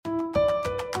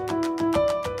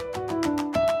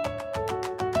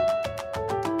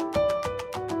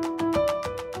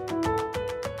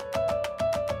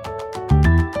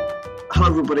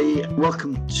everybody.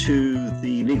 Welcome to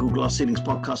the Legal Glass Ceilings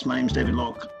podcast. My name is David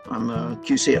Locke. I'm a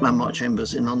QC at Landmark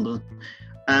Chambers in London.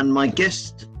 And my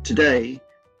guest today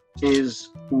is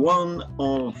one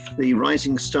of the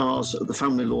rising stars of the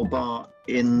family law bar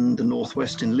in the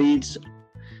Northwest in Leeds,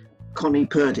 Connie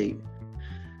Purdy.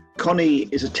 Connie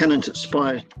is a tenant at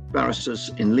Spire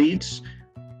Barristers in Leeds.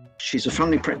 She's a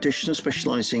family practitioner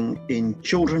specialising in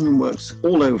children and works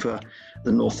all over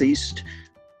the Northeast.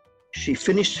 She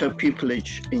finished her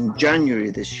pupillage in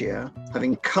January this year,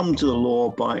 having come to the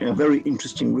law by a very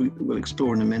interesting route that we'll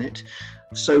explore in a minute,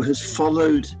 so has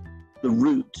followed the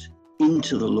route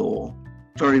into the law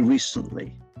very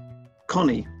recently.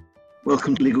 Connie,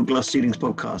 welcome to Legal Glass Ceilings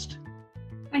podcast.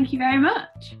 Thank you very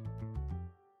much.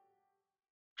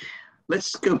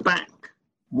 Let's go back.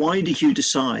 Why did you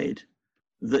decide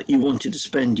that you wanted to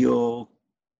spend your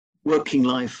working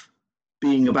life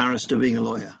being a barrister, being a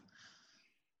lawyer?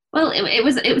 Well, it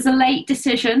was a late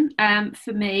decision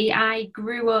for me. I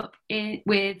grew up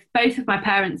with both of my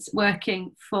parents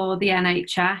working for the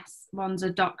NHS. One's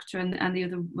a doctor and the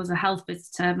other was a health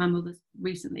visitor. My mother's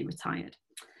recently retired.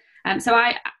 So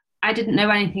I didn't know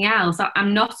anything else.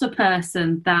 I'm not a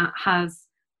person that has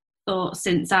thought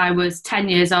since I was 10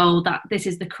 years old that this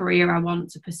is the career I want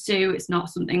to pursue. It's not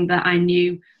something that I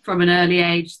knew from an early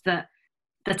age that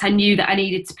I knew that I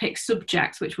needed to pick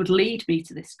subjects which would lead me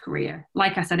to this career.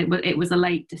 Like I said, it was a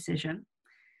late decision.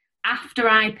 After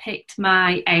I picked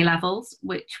my A-levels,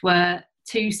 which were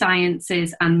 2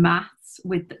 sciences and maths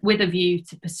with a view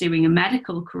to pursuing a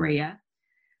medical career,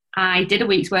 I did a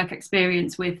week's work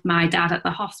experience with my dad at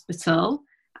the hospital,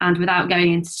 and without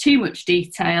going into too much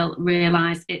detail,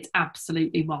 realised it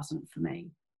absolutely wasn't for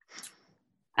me.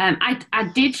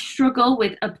 I did struggle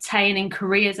with obtaining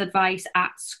careers advice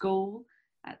at school.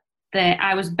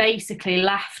 I was basically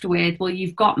left with, well,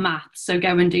 you've got maths, so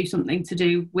go and do something to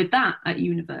do with that at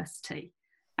university.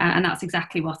 And that's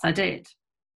exactly what I did.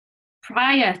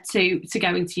 Prior to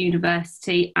going to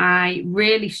university, I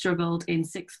really struggled in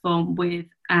sixth form with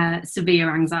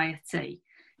severe anxiety.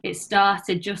 It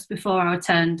started just before I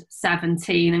turned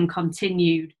 17 and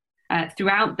continued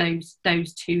throughout those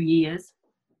 2 years.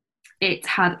 It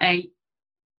had a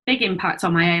big impact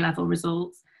on my A-level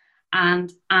results,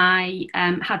 and I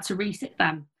had to resit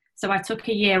them. So I took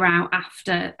a year out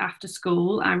after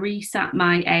school. I resat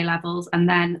my A-levels, and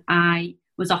then I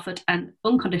was offered an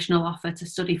unconditional offer to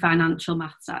study financial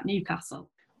maths at Newcastle.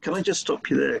 Can I just stop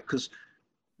you there? Because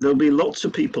there'll be lots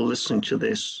of people listening to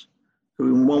this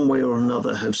who in one way or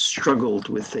another have struggled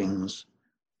with things,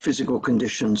 physical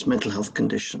conditions, mental health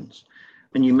conditions.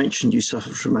 And you mentioned you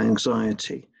suffered from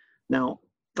anxiety. Now,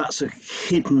 that's a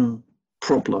hidden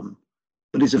problem,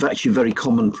 but it's actually a very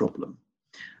common problem.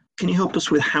 Can you help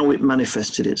us with how it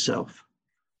manifested itself?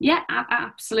 Yeah,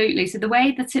 absolutely. So the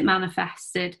way that it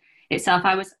manifested itself,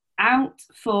 I was out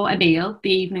for a meal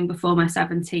the evening before my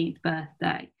 17th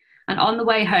birthday. And on the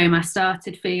way home, I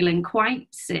started feeling quite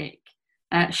sick,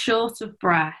 short of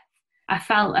breath. I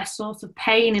felt a sort of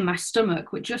pain in my stomach,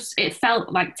 it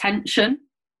felt like tension.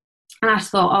 And I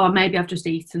thought, oh, maybe I've just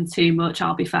eaten too much,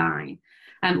 I'll be fine.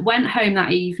 Went home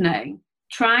that evening,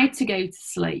 tried to go to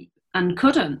sleep and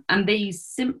couldn't. And these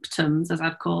symptoms, as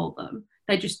I'd call them,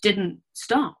 they just didn't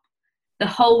stop. The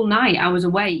whole night I was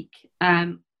awake.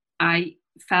 I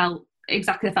felt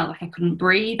like I couldn't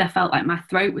breathe. I felt like my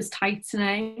throat was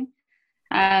tightening.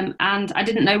 And I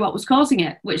didn't know what was causing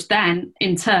it, which then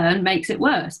in turn makes it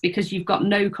worse because you've got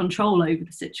no control over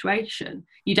the situation.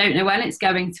 You don't know when it's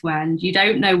going to end. You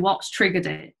don't know what's triggered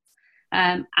it.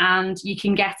 And you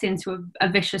can get into a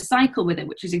vicious cycle with it,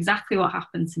 which is exactly what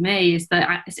happened to me. Is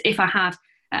that if I had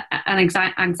an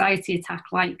anxiety attack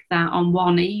like that on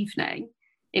one evening,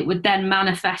 it would then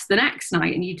manifest the next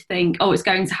night, and you'd think, oh, it's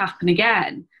going to happen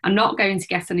again. I'm not going to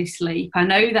get any sleep. I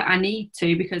know that I need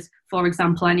to because, for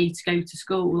example, I need to go to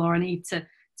school or I need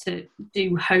to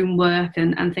do homework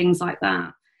and things like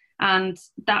that. And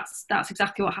that's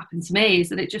exactly what happened to me, is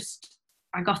that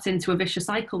I got into a vicious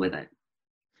cycle with it.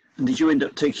 And did you end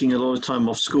up taking a lot of time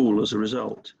off school as a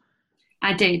result?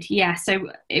 I did, yeah.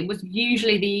 So it was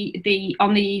usually the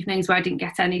on the evenings where I didn't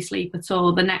get any sleep at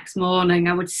all. The next morning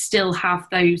I would still have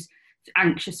those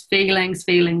anxious feelings,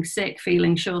 feeling sick,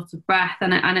 feeling short of breath.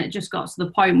 And it just got to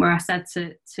the point where I said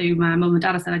to my mum and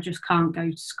dad, I said, I just can't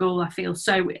go to school. I feel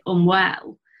so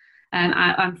unwell.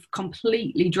 I'm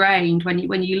completely drained when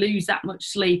you lose that much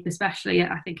sleep, especially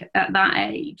I think at that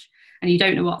age, and you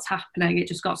don't know what's happening. It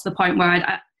just got to the point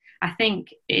where I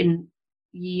think in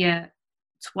year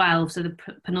 12, so the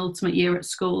penultimate year at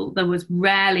school, there was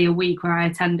rarely a week where I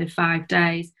attended 5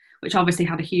 days, which obviously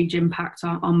had a huge impact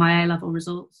on my A-level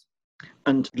results.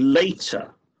 And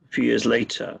later, few years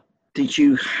later, did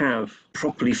you have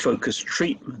properly focused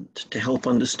treatment to help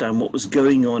understand what was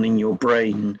going on in your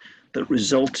brain that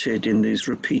resulted in these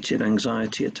repeated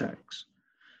anxiety attacks?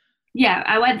 Yeah,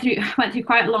 I went through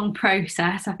quite a long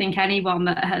process. I think anyone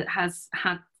that has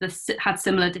had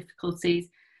similar difficulties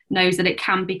knows that it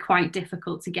can be quite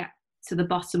difficult to get to the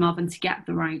bottom of and to get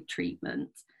the right treatment.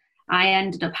 I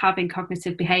ended up having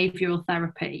cognitive behavioural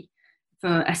therapy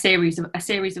for a series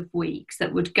of weeks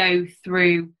that would go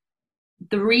through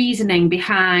the reasoning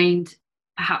behind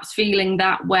perhaps feeling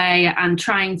that way and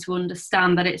trying to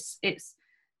understand that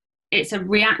it's a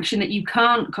reaction that you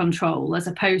can't control, as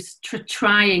opposed to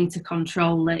trying to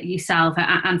control it yourself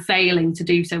and failing to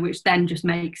do so, which then just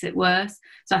makes it worse.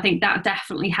 So I think that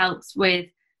definitely helps with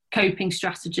coping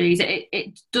strategies.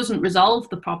 It doesn't resolve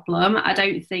the problem. I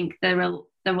don't think I will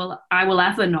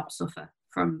ever not suffer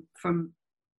from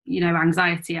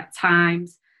anxiety at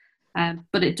times,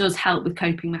 but it does help with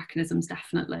coping mechanisms,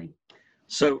 definitely.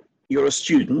 So you're a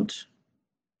student.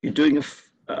 You're doing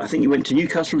I think you went to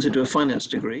Newcastle to do a finance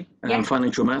degree, Yes.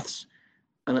 Financial maths.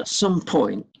 And at some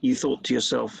point you thought to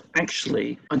yourself,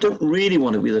 actually, I don't really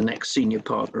want to be the next senior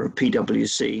partner of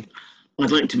PwC.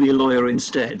 I'd like to be a lawyer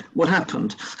instead. What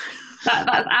happened?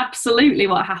 That's absolutely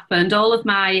what happened. All of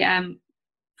my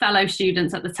fellow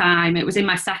students at the time, it was in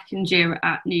my second year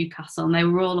at Newcastle, and they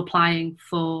were all applying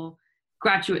for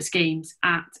graduate schemes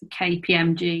at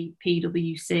KPMG,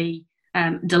 PwC,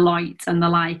 Deloitte and the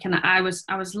like. And I was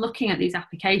looking at these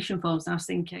application forms and I was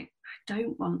thinking, I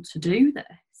don't want to do this.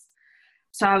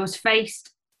 So I was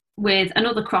faced with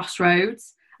another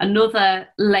crossroads, another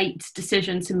late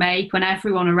decision to make when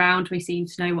everyone around me seemed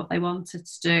to know what they wanted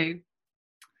to do.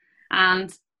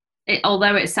 And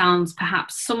although it sounds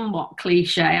perhaps somewhat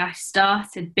cliche, I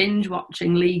started binge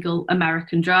watching legal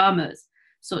American dramas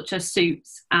such as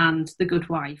Suits and The Good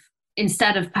Wife,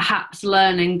 instead of perhaps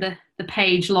learning the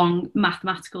page-long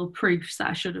mathematical proofs that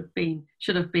I should have been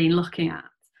looking at.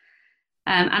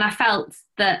 And I felt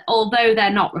that although they're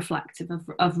not reflective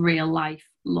of real life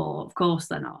law, of course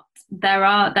they're not,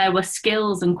 there were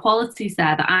skills and qualities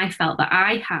there that I felt that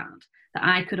I had, that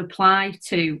I could apply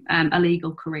to a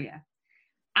legal career.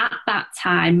 At that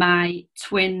time, my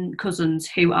twin cousins,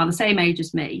 who are the same age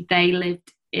as me, they live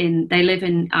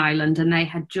in Ireland, and they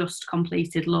had just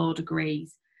completed law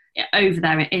degrees over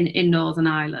there in Northern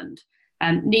Ireland.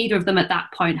 Neither of them at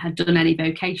that point had done any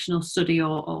vocational study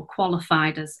or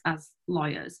qualified as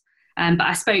lawyers. But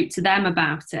I spoke to them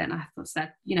about it, and I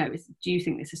said, do you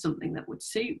think this is something that would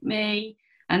suit me?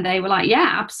 And they were like,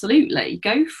 yeah, absolutely,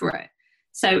 go for it.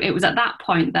 So it was at that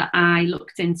point that I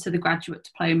looked into the graduate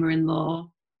diploma in law.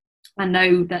 I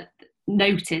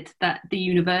noted that the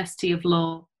University of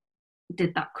Law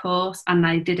did that course, and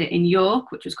they did it in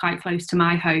York, which was quite close to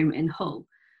my home in Hull.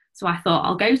 So I thought,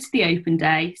 I'll go to the open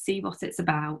day, see what it's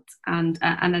about, and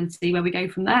then see where we go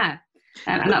from there.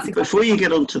 And that's exactly. Before you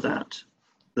get onto that,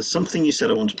 there's something you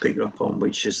said I want to pick up on,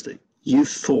 which is that you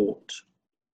thought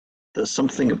there's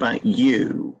something about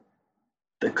you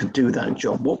that could do that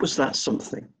job. What was that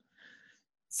something?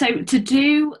 So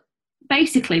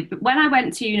basically, when I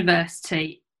went to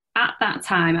university, at that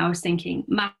time, I was thinking,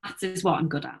 maths is what I'm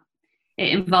good at. It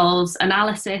involves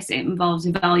analysis, it involves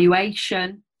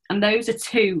evaluation, and those are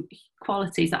two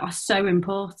qualities that are so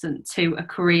important to a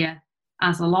career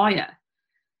as a lawyer.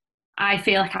 I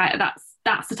feel like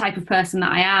that's the type of person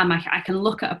that I am. I can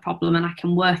look at a problem and I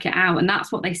can work it out, and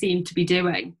that's what they seem to be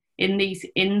doing in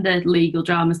the legal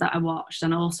dramas that I watched,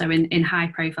 and also in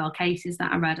high-profile cases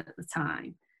that I read at the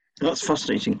time. That's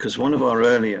fascinating, because one of our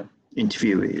earlier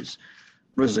interviewees,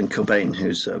 Rosalind Cobain,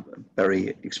 who's a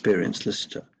very experienced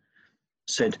solicitor,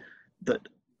 said that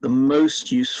the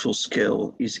most useful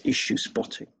skill is issue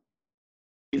spotting.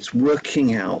 It's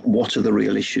working out what are the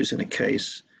real issues in a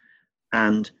case,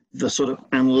 and the sort of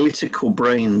analytical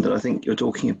brain that I think you're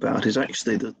talking about is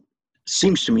actually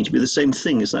seems to me to be the same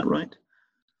thing. Is that right?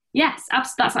 Yes,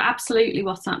 that's absolutely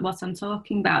what I'm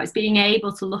talking about. It's being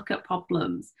able to look at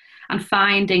problems and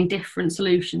finding different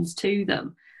solutions to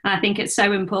them. And I think it's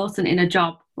so important in a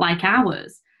job like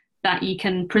ours that you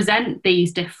can present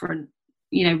these different,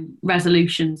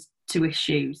 resolutions to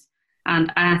issues.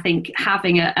 And I think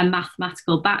having a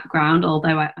mathematical background,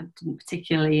 although I didn't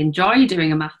particularly enjoy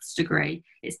doing a maths degree,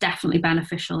 it's definitely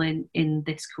beneficial in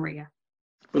this career.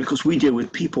 Well, of course, we deal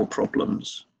with people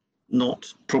problems,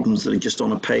 not problems that are just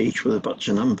on a page with a bunch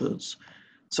of numbers.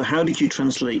 So how did you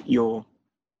translate your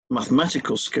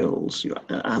mathematical skills, your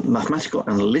mathematical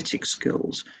analytic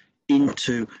skills,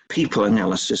 into people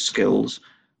analysis skills,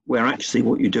 where actually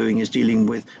what you're doing is dealing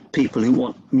with people who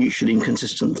want mutually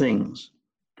inconsistent things?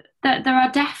 There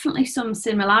are definitely some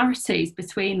similarities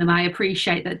between them. I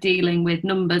appreciate that dealing with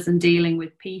numbers and dealing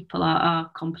with people are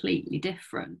completely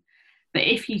different. But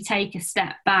if you take a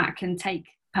step back and take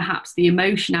perhaps the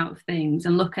emotion out of things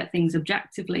and look at things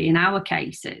objectively in our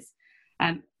cases,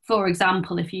 for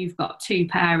example, if you've got two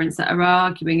parents that are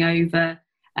arguing over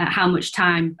how much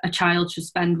time a child should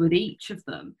spend with each of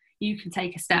them, you can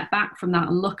take a step back from that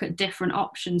and look at different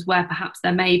options where perhaps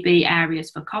there may be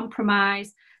areas for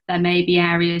compromise. There may be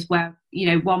areas where,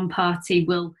 one party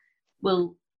will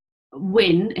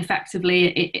win effectively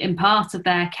in part of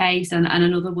their case and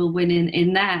another will win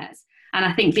in theirs. And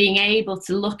I think being able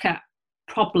to look at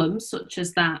problems such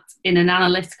as that in an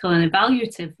analytical and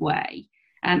evaluative way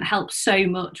helps so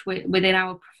much within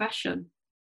our profession.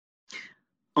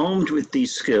 Armed with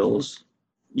these skills,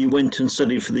 you went and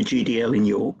studied for the GDL in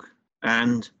York,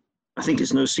 and I think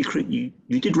it's no secret you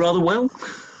did rather well.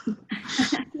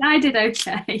 I did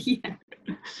okay. Yeah.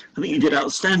 I think you did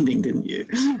outstanding, didn't you?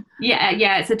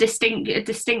 Yeah. It's a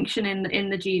distinction in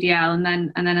the GDL and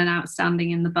then an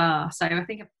outstanding in the bar. So I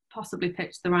think I possibly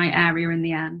picked the right area in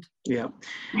the end. Yeah,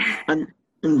 and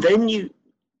then you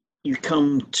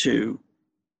come to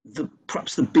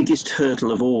perhaps the biggest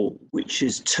hurdle of all, which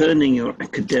is turning your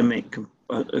academic,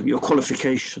 your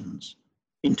qualifications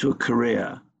into a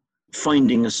career,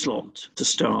 finding a slot to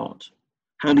start.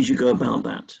 How did you go about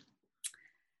that?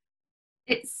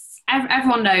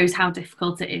 Everyone knows how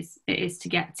difficult it is to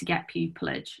get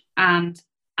pupillage, and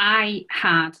I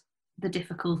had the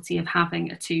difficulty of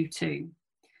having a 2-2.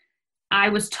 I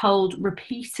was told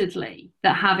repeatedly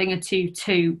that having a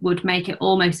 2-2 would make it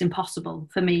almost impossible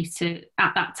for me to,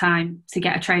 at that time, to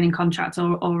get a training contract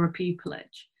or a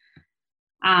pupillage.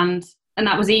 And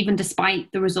that was even despite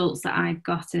the results that I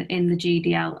got in the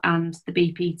GDL and the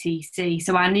BPTC.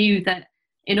 So I knew that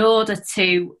in order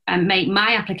to make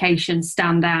my application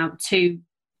stand out to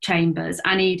Chambers,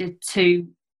 I needed to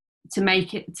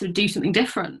do something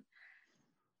different.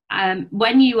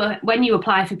 When you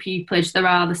apply for pupillage, there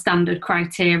are the standard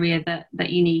criteria that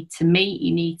you need to meet.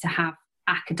 You need to have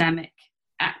academic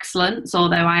excellence,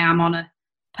 although I am on a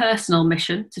personal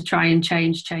mission to try and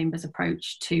change Chambers'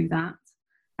 approach to that.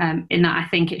 In that I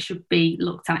think it should be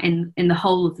looked at in the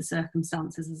whole of the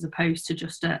circumstances as opposed to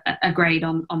just a grade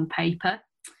on paper.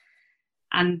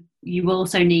 And you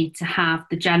also need to have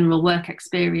the general work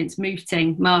experience,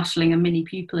 mooting, marshalling and mini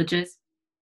pupillages.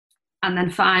 And then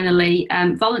finally,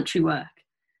 voluntary work.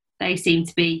 They seem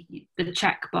to be the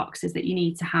check boxes that you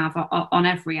need to have on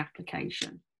every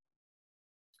application.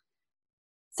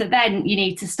 So then you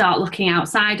need to start looking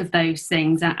outside of those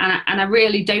things. And I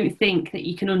really don't think that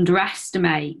you can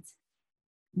underestimate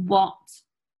what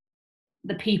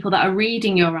the people that are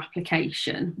reading your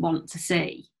application want to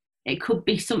see. It could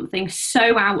be something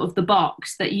so out of the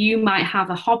box that you might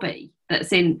have a hobby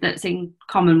that's in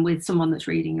common with someone that's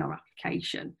reading your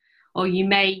application. Or you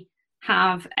may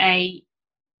have a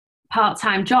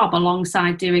part-time job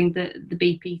alongside doing the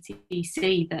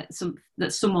BPTC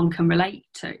that someone can relate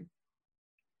to.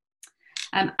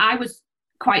 I was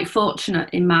quite fortunate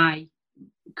in my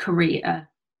career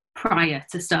prior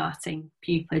to starting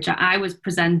pupillage. I was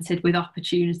presented with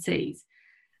opportunities,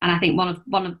 and I think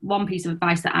one piece of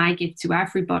advice that I give to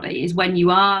everybody is when you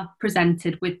are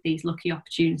presented with these lucky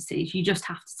opportunities, you just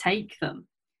have to take them.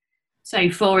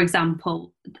 So, for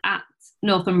example, at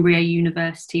Northumbria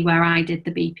University, where I did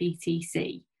the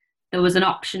BPTC, there was an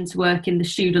option to work in the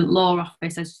student law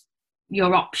office as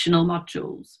your optional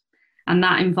modules. And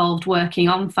that involved working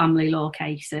on family law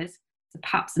cases, so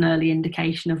perhaps an early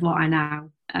indication of what I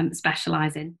now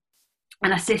specialise in,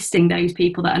 and assisting those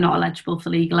people that are not eligible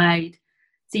for legal aid.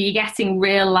 So you're getting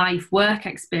real life work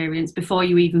experience before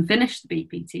you even finish the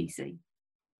BPTC.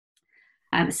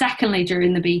 Secondly,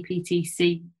 during the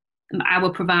BPTC, our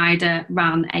provider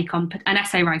ran an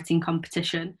essay writing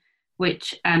competition,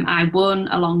 which I won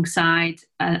alongside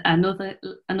another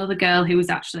girl who was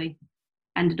actually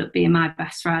ended up being my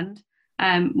best friend.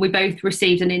 We both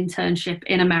received an internship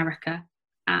in America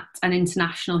at an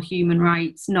international human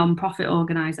rights non-profit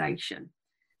organisation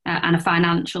and a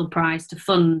financial prize to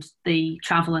fund the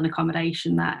travel and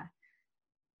accommodation there.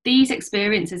 These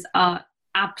experiences are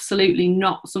absolutely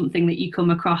not something that you come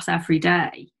across every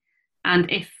day. And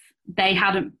if they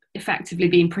hadn't effectively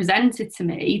been presented to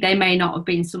me, they may not have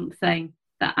been something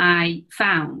that I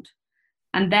found.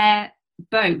 And they're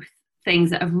both things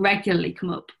that have regularly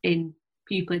come up in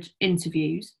pupillage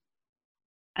interviews.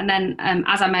 And then,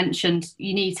 as I mentioned,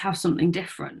 you need to have something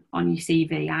different on your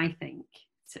CV, I think,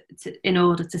 in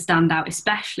order to stand out,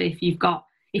 especially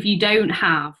if you don't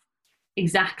have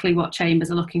exactly what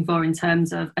Chambers are looking for in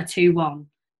terms of a 2-1.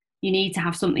 You need to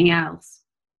have something else.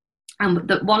 And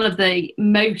that one of the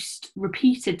most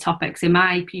repeated topics in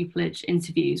my pupillage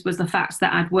interviews was the fact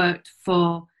that I'd worked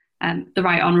for the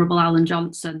Right Honourable Alan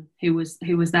Johnson, who was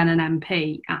then an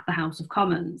MP at the House of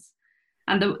Commons.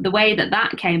 And the way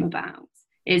that came about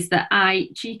is that I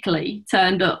cheekily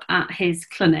turned up at his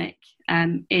clinic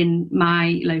in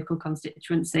my local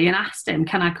constituency and asked him,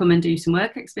 can I come and do some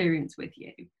work experience with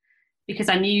you? Because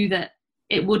I knew that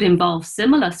it would involve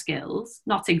similar skills,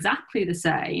 not exactly the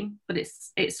same, but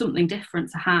it's something different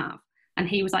to have. And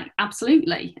he was like,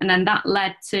 absolutely. And then that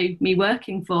led to me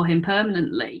working for him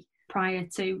permanently prior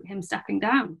to him stepping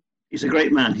down. He's a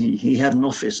great man. He had an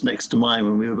office next to mine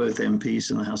when we were both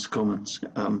MPs in the House of Commons,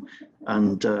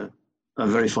 and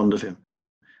I'm very fond of him.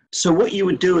 So what you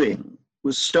were doing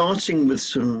was starting with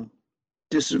some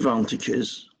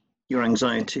disadvantages, your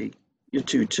anxiety, your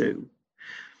 2-2,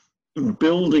 and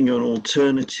building an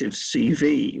alternative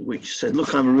CV, which said,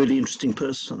 look, I'm a really interesting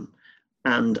person,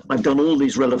 and I've done all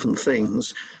these relevant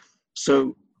things,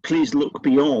 so please look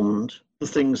beyond the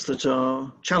things that are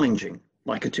challenging,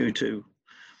 like a 2-2.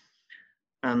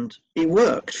 And it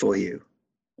worked for you.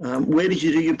 Where did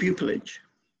you do your pupillage?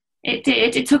 It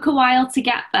did. It took a while to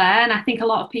get there, and I think a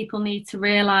lot of people need to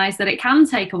realise that it can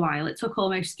take a while. It took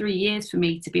almost 3 years for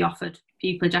me to be offered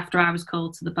pupillage after I was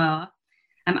called to the bar.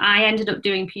 I ended up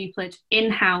doing pupillage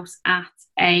in-house at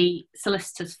a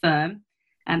solicitor's firm.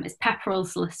 It's Pepperell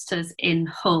Solicitors in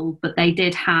Hull, but they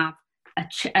did have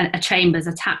a chambers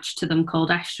attached to them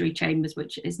called Estuary Chambers,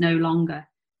 which is no longer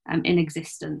in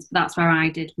existence. That's where I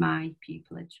did my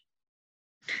pupillage.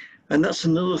 And that's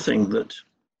another thing that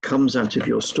comes out of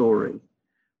your story,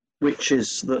 which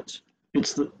is that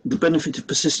it's the benefit of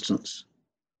persistence.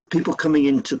 People coming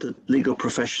into the legal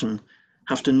profession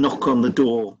have to knock on the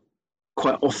door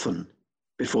quite often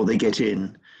before they get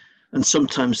in, and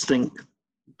sometimes think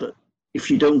that if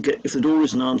the door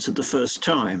isn't answered the first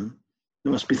time,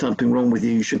 there must be something wrong with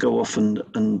you, you should go off and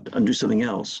do something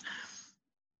else.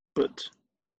 But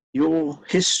your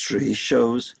history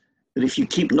shows that if you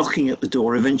keep knocking at the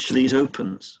door, eventually it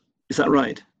opens. Is that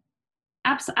right?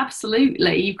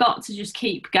 Absolutely. You've got to just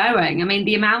keep going. I mean,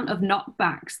 the amount of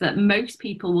knockbacks that most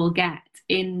people will get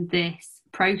in this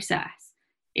process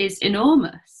is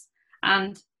enormous.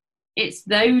 And it's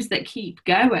those that keep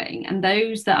going and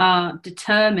those that are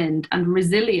determined and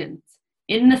resilient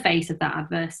in the face of that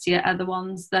adversity are the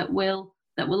ones that will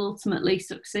ultimately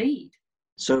succeed.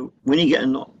 So when you get a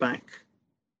knockback,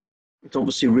 it's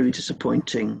obviously really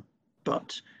disappointing,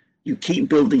 but you keep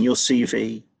building your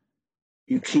CV,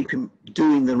 you keep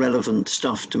doing the relevant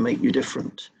stuff to make you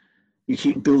different, you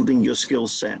keep building your skill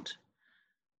set,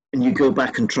 and you go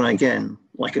back and try again,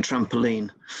 like a trampoline.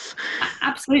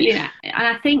 Absolutely. And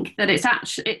I think that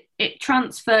it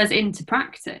transfers into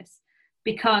practice,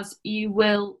 because you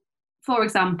will, for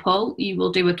example, you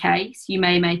will do a case, you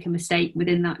may make a mistake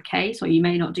within that case, or you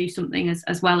may not do something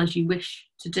as well as you wish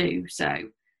to do. So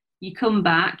you come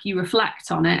back, you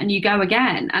reflect on it, and you go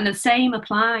again. And the same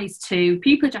applies to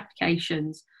pupillage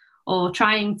applications or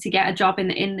trying to get a job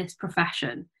in this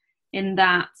profession, in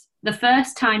that the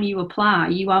first time you apply,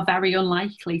 you are very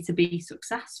unlikely to be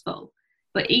successful.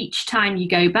 But each time you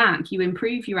go back, you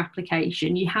improve your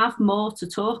application, you have more to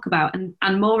talk about,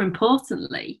 and more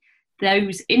importantly,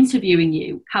 those interviewing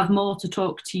you have more to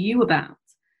talk to you about,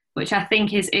 which I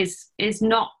think is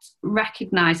not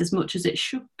recognised as much as it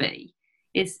should be,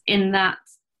 is in that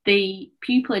the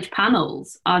pupillage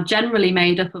panels are generally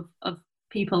made up of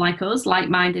people like us,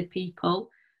 like-minded people,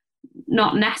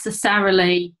 not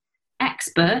necessarily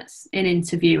experts in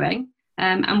interviewing,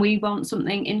 and we want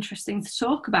something interesting to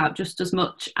talk about just as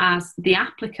much as the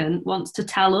applicant wants to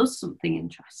tell us something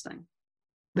interesting.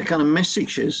 The kind of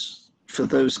messages for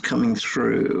those coming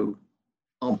through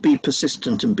are be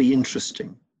persistent and be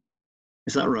interesting.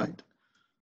 Is that right?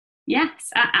 Yes.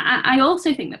 I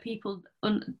also think that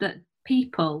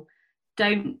people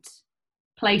don't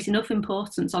place enough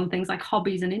importance on things like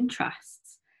hobbies and interests.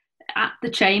 At the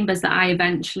chambers that I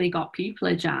eventually got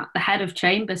pupillage at, the head of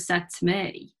chambers said to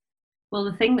me, well,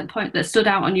 the thing that stood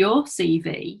out on your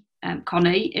CV,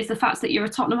 Connie, is the fact that you're a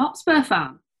Tottenham Hotspur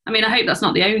fan. I mean, I hope that's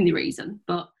not the only reason,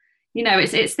 but you know,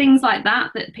 it's things like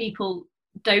that people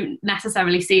don't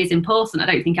necessarily see as important. I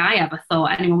don't think I ever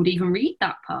thought anyone would even read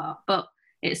that part, but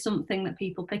it's something that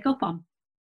people pick up on.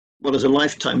 Well, as a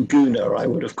lifetime gooner, I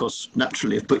would, of course,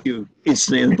 naturally have put you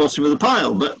instantly in the bottom of the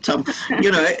pile. But,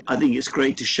 you know, I think it's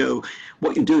great to show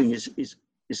what you're doing is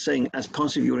saying, as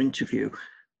part of your interview,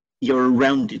 you're a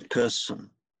rounded person.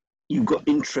 You've got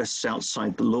interests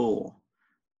outside the law.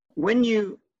 When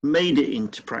you made it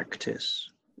into practice,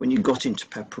 when you got into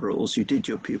Pepperell's, you did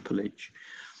your pupillage,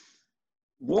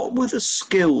 What were the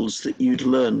skills that you'd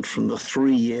learned from the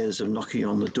 3 years of knocking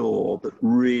on the door that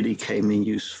really came in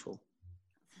useful?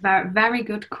 Very, very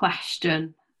good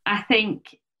question. I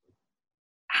think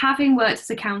having worked as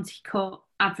a county court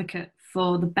advocate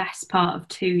for the best part of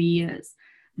 2 years,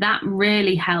 that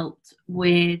really helped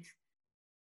with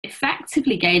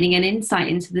effectively gaining an insight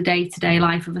into the day-to-day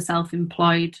life of a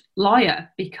self-employed lawyer,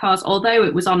 because although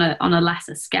it was on a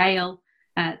lesser scale,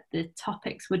 the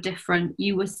topics were different,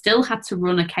 still had to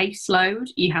run a caseload,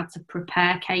 you had to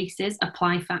prepare cases,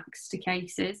 apply facts to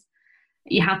cases,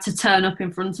 you had to turn up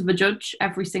in front of a judge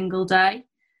every single day.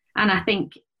 And I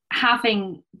think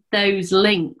having those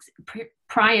links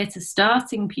prior to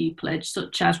starting pupillage,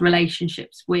 such as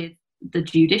relationships with the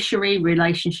judiciary,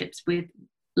 relationships with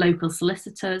local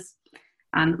solicitors,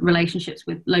 and relationships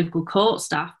with local court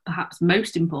staff, perhaps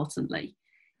most importantly,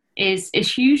 is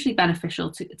hugely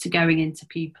beneficial to going into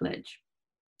pupillage.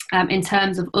 In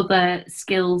terms of other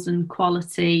skills and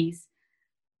qualities,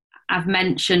 I've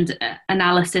mentioned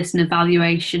analysis and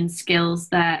evaluation skills.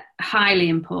 They're highly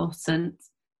important.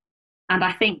 And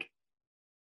I think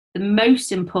the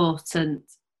most important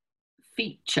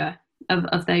feature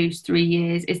of those 3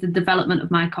 years is the development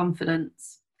of my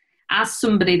confidence. As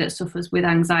somebody that suffers with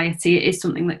anxiety, it is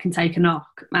something that can take a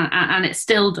knock, and it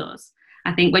still does.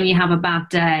 I think when you have a bad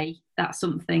day, that's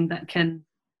something that can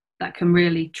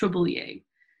really trouble you.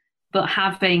 But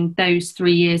having those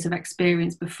 3 years of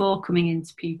experience before coming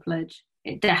into pupillage,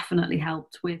 it definitely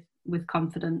helped with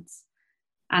confidence.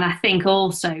 And I think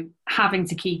also having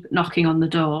to keep knocking on the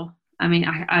door. I mean,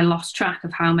 I lost track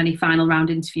of how many final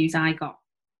round interviews I got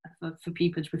for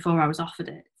pupillage before I was offered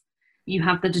it. You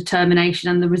have the determination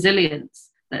and the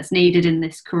resilience that's needed in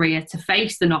this career to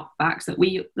face the knockbacks that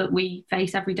we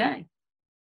face every day.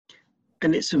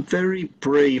 And it's a very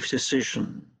brave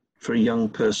decision for a young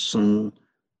person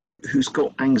who's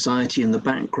got anxiety in the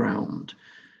background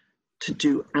to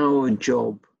do our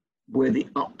job where the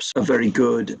ups are very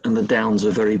good and the downs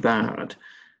are very bad,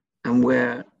 and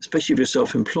where, especially if you're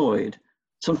self-employed,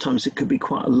 sometimes it could be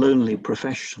quite a lonely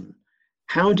profession.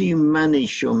 How do you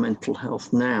manage your mental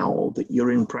health now that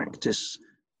you're in practice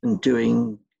and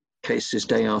doing cases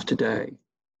day after day?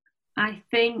 I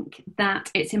think that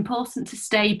it's important to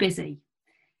stay busy.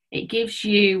 It gives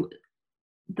you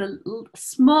the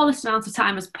smallest amount of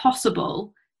time as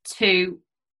possible to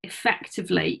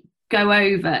effectively go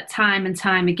over time and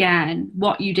time again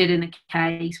what you did in a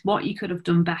case, what you could have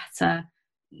done better.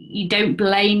 You don't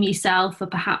blame yourself for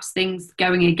perhaps things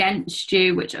going against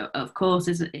you, which of course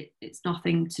it's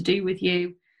nothing to do with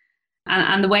you.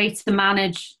 And the way to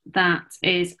manage that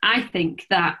is, I think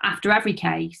that after every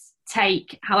case,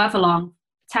 take however long,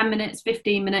 10 minutes,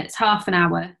 15 minutes, half an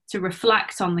hour to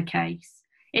reflect on the case.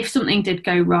 If something did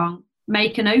go wrong,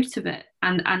 make a note of it.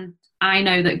 And I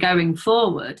know that going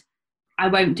forward, I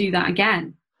won't do that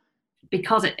again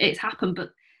because it's happened.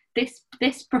 But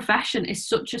this profession is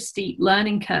such a steep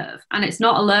learning curve, and it's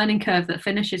not a learning curve that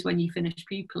finishes when you finish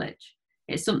pupillage.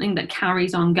 It's something that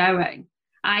carries on going.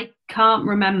 I can't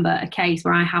remember a case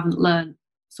where I haven't learned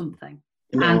something.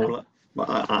 No,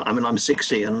 I mean, I'm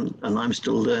 60 and I'm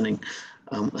still learning.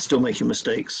 I'm still making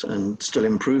mistakes and still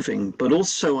improving. But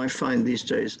also I find these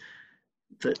days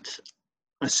that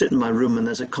I sit in my room and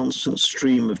there's a constant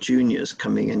stream of juniors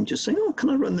coming in just saying, oh, can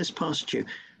I run this past you?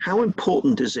 How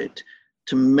important is it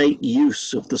to make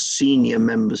use of the senior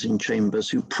members in chambers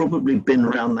who've probably been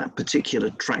around that particular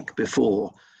track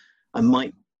before and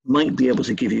might be able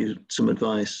to give you some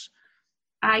advice?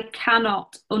 I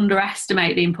cannot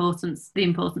underestimate the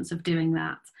importance of doing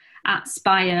that. At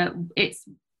Spire, it's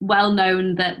well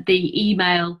known that the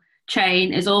email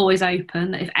chain is always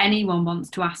open. If anyone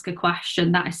wants to ask a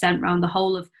question, that is sent around the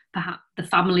whole of perhaps the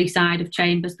family side of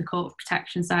chambers, the court of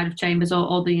protection side of chambers,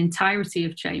 or the entirety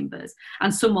of chambers,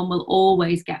 and someone will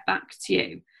always get back to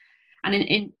you. And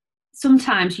in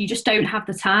sometimes you just don't have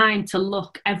the time to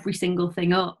look every single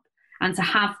thing up. And to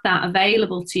have that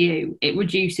available to you, it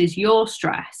reduces your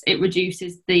stress, it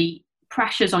reduces the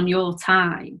pressures on your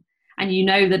time, and you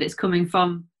know that it's coming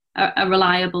from a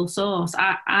reliable source.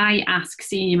 I ask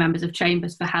senior members of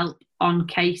chambers for help on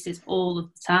cases all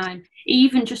of the time,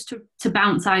 even just to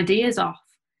bounce ideas off.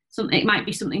 It might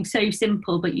be something so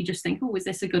simple, but you just think, oh, is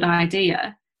this a good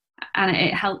idea? And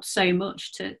it helps so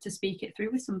much to speak it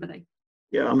through with somebody.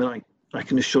 Yeah, I mean, I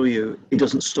can assure you it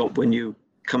doesn't stop when you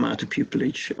come out of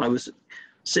pupillage. I was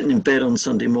sitting in bed on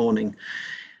Sunday morning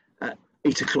at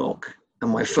 8 o'clock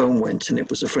and my phone went, and it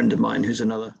was a friend of mine who's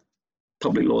another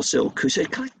public law silk who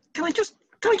said, can I just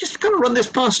kind of run this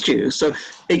past you? So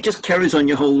it just carries on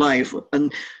your whole life.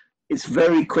 And it's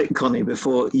very quick, Connie,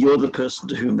 before you're the person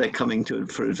to whom they're coming to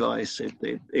for advice.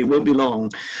 It won't be long.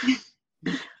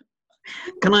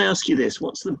 Can I ask you this?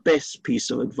 What's the best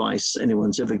piece of advice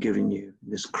anyone's ever given you in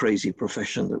this crazy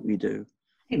profession that we do?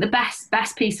 I think the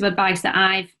best piece of advice that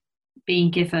I've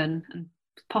been given, and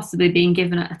possibly being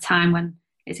given at a time when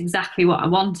it's exactly what I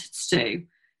wanted to do,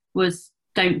 was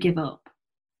don't give up.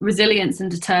 Resilience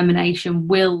and determination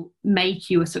will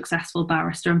make you a successful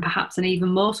barrister, and perhaps an even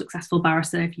more successful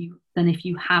barrister than if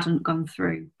you hadn't gone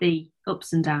through the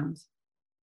ups and downs.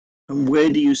 And where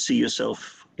do you see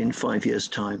yourself in 5 years'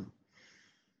 time?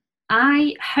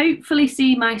 I hopefully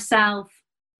see myself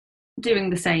doing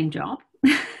the same job.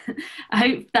 I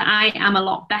hope that I am a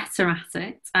lot better at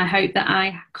it. I hope that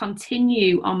I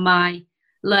continue on my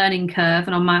learning curve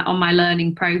and on my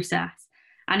learning process.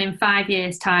 And in 5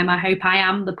 years' time, I hope I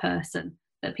am the person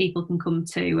that people can come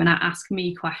to and ask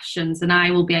me questions, and I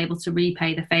will be able to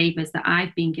repay the favours that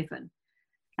I've been given.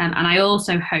 And I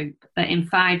also hope that in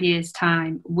 5 years'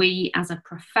 time, we as a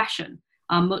profession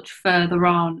are much further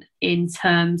on in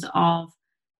terms of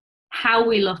how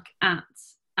we look at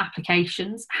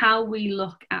applications, how we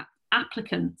look at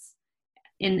applicants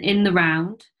in the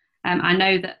round. I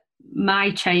know that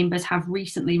my chambers have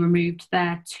recently removed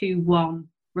their 2-1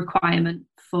 requirement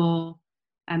for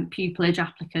pupillage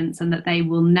applicants, and that they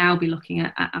will now be looking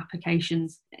at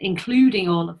applications including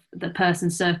all of the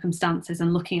person's circumstances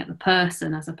and looking at the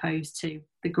person as opposed to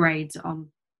the grades on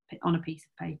a piece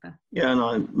of paper. Yeah,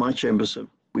 and my chambers,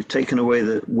 we've taken away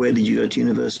the where did you go to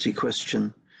university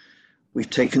question. We've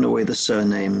taken away the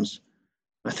surnames.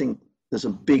 I think there's a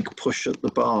big push at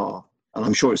the bar, and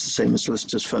I'm sure it's the same as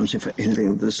solicitors' firms. In fact,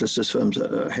 anything the solicitors' firms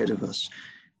are ahead of us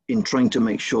in trying to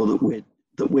make sure that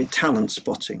we're talent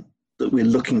spotting, that we're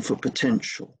looking for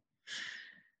potential.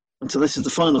 And so this is the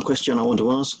final question I want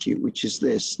to ask you, which is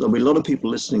this. There'll be a lot of people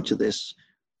listening to this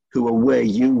who are where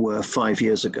you were 5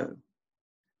 years ago,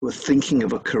 who are thinking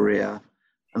of a career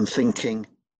and thinking,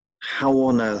 how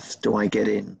on earth do I get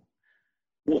in?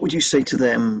 What would you say to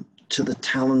them, to the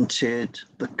talented,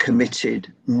 the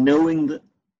committed, knowing that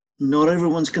not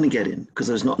everyone's going to get in because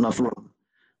there's not enough room,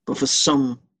 but for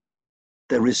some,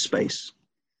 there is space?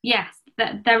 Yes,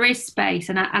 there is space,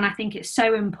 and I think it's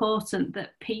so important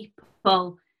that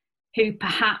people who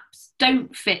perhaps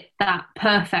don't fit that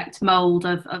perfect mould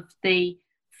of the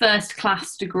first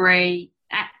class degree,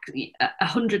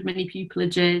 100 mini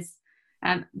pupillages,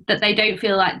 that they don't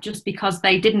feel like just because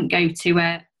they didn't go to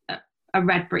a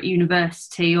red brick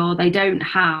university or they don't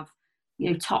have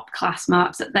top class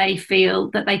marks, that they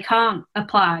feel that they can't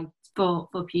apply for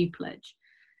pupillage.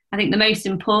 I think the most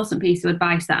important piece of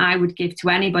advice that I would give to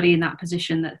anybody in that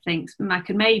position that thinks, I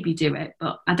could maybe do it,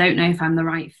 but I don't know if I'm the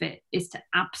right fit, is to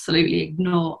absolutely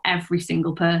ignore every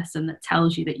single person that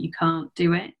tells you that you can't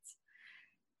do it.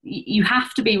 You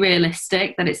have to be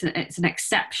realistic that it's an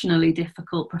exceptionally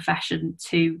difficult profession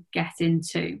to get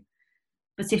into.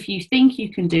 But if you think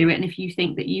you can do it, and if you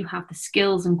think that you have the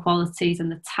skills and qualities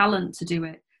and the talent to do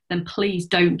it, then please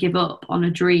don't give up on a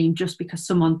dream just because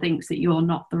someone thinks that you're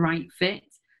not the right fit,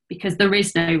 because there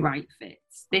is no right fit.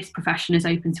 This profession is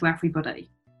open to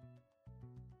everybody.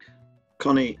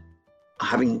 Connie,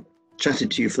 having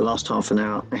chatted to you for the last half an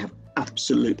hour, I have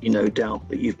absolutely no doubt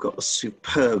that you've got a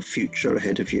superb future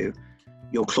ahead of you.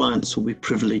 Your clients will be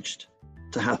privileged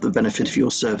to have the benefit of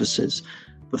your services.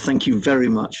 But thank you very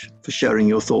much for sharing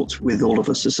your thoughts with all of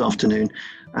us this afternoon,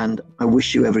 and I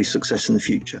wish you every success in the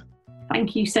future.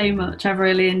 Thank you so much. I've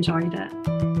really enjoyed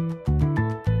it.